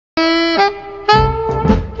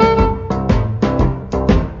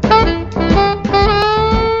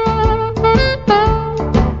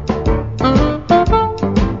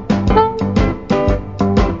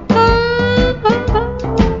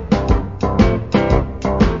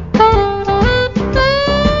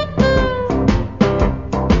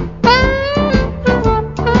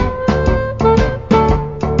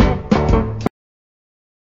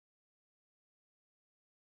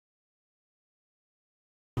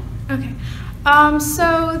Okay.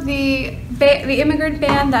 So the immigrant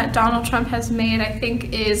ban that Donald Trump has made, I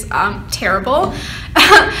think, is terrible.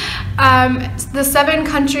 The 7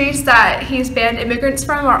 countries that he's banned immigrants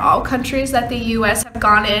from are all countries that the U.S. have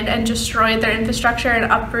gone in and destroyed their infrastructure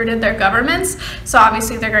and uprooted their governments. So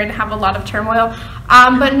obviously they're going to have a lot of turmoil.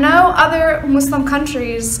 But no other Muslim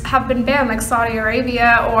countries have been banned, like Saudi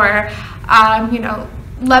Arabia or,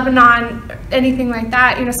 Lebanon, anything like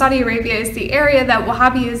that. Saudi Arabia is the area that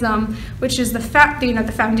Wahhabism, which is the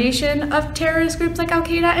foundation of terrorist groups like Al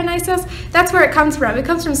Qaeda and ISIS, that's where it comes from. It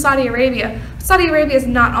comes from Saudi Arabia. Saudi Arabia is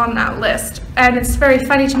not on that list, and it's very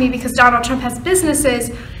funny to me because Donald Trump has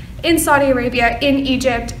businesses in Saudi Arabia, in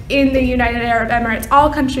Egypt, in the United Arab Emirates,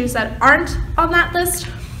 all countries that aren't on that list.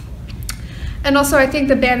 And also, I think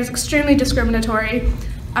the ban is extremely discriminatory.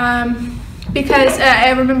 Because I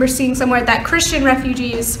remember seeing somewhere that Christian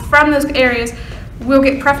refugees from those areas will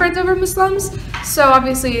get preference over Muslims. So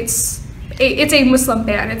obviously it's a Muslim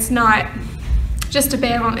ban. It's not just a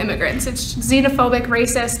ban on immigrants. It's xenophobic,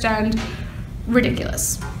 racist, and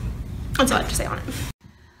ridiculous. That's all I have to say on it.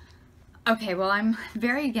 Okay, well, I'm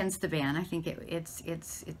very against the ban. I think it's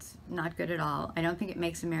not good at all. I don't think it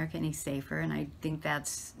makes America any safer, and I think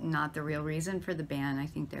that's not the real reason for the ban. I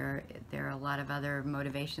think there are a lot of other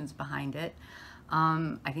motivations behind it.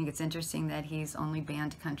 I think it's interesting that he's only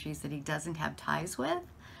banned countries that he doesn't have ties with,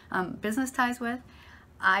 business ties with.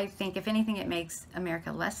 I think, if anything, it makes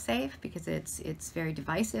America less safe because it's very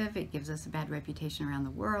divisive. It gives us a bad reputation around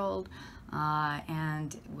the world,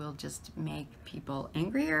 and will just make people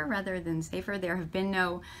angrier rather than safer. There have been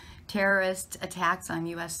no terrorist attacks on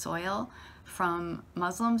U.S. soil from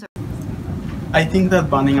Muslims. I think that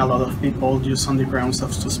banning a lot of people just on the grounds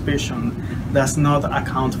of suspicion does not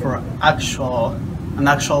account for an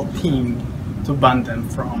actual thing to ban them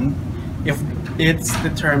from. If it's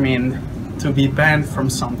determined to be banned from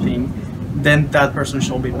something, then that person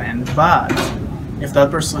should be banned. But if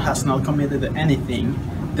that person has not committed anything,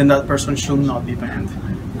 then that person should not be banned.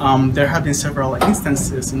 There have been several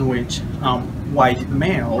instances in which white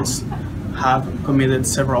males have committed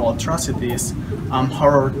several atrocities,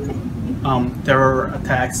 terror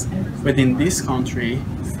attacks within this country,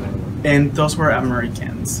 and those were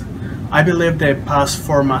Americans. I believe the past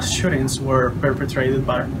 4 mass shootings were perpetrated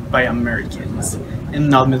by Americans and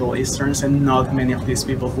not Middle Easterns, and not many of these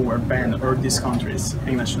people who were banned or these countries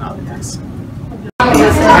and nationalities.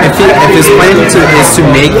 I think if his plan is to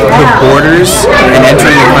make the borders and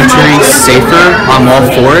entering the country safer, I'm all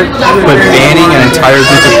for it. But banning an entire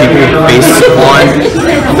group of people based on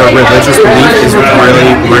their religious belief is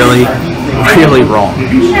really wrong.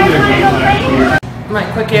 My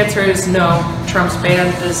quick answer is no. Trump's ban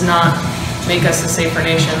does not make us a safer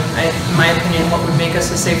nation. In my opinion, what would make us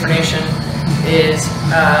a safer nation is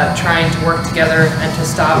trying to work together and to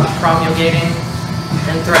stop promulgating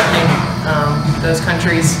and threatening those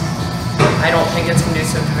countries. I don't think it's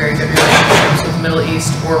conducive to very good relationships with the Middle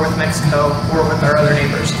East or with Mexico or with our other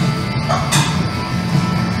neighbors.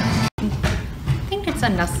 I think it's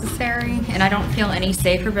unnecessary, and I don't feel any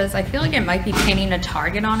safer because I feel like it might be painting a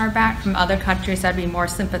target on our back from other countries that'd be more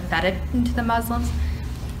sympathetic to the Muslims.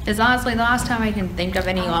 Is honestly the last time I can think of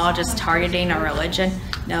any law just targeting a religion.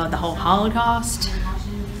 No, the whole Holocaust.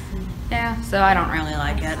 Yeah, so I don't really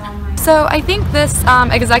like it. So I think this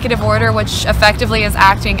executive order, which effectively is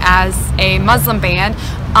acting as a Muslim ban,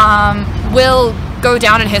 will go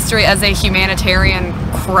down in history as a humanitarian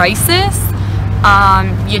crisis,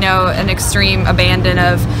 an extreme abandon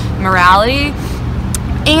of morality.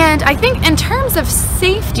 And I think in terms of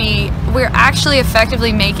safety, we're actually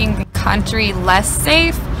effectively making the country less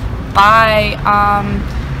safe by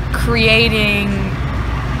creating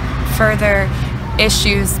further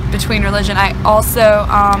issues between religion. I also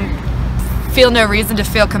feel no reason to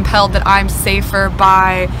feel compelled that I'm safer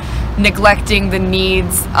by neglecting the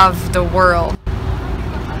needs of the world.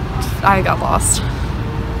 I got lost.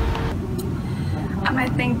 I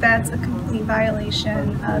think that's a complete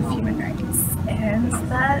violation of human rights, and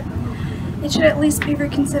that it should at least be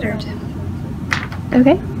reconsidered.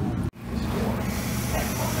 Okay.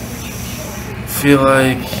 I feel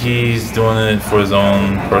like he's doing it for his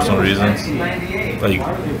own personal reasons. Like,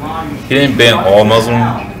 he didn't ban all Muslim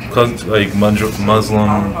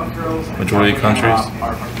majority countries,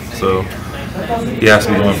 so he has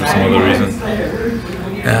to be doing it for some other reason.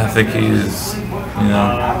 Yeah, I think he's,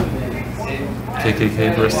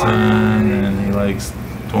 KKK person, and he likes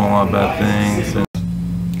doing a lot of bad things.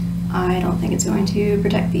 I don't think it's going to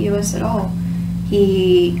protect the U.S. at all.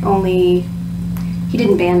 He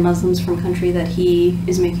didn't ban Muslims from a country that he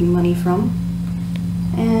is making money from,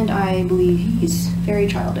 and I believe he's very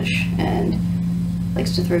childish and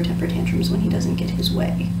likes to throw temper tantrums when he doesn't get his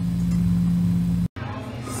way.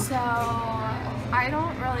 So, I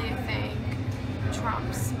don't really think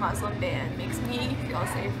Trump's Muslim ban makes me feel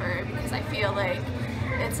safer, because I feel like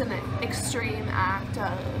it's an extreme act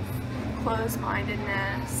of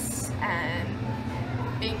closed-mindedness and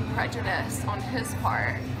being prejudiced on his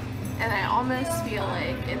part. And I almost feel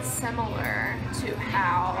like it's similar to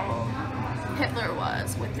how Hitler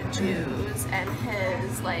was with the Jews and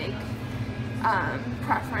his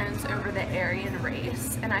preference over the Aryan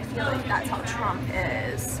race. And I feel like that's how Trump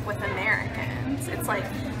is with Americans. It's like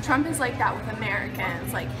Trump is like that with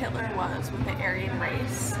Americans, like Hitler was with the Aryan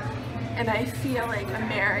race. And I feel like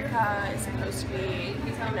America is supposed to be,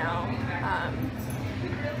 you know,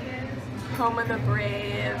 home of the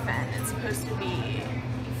brave, and it's supposed to be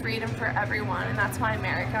freedom for everyone, and that's why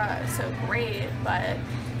America is so great. But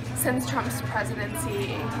since Trump's presidency,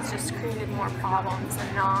 he's just created more problems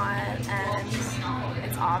than not, and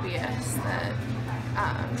it's obvious that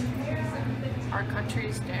our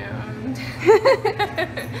country's doomed.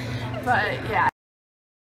 But yeah.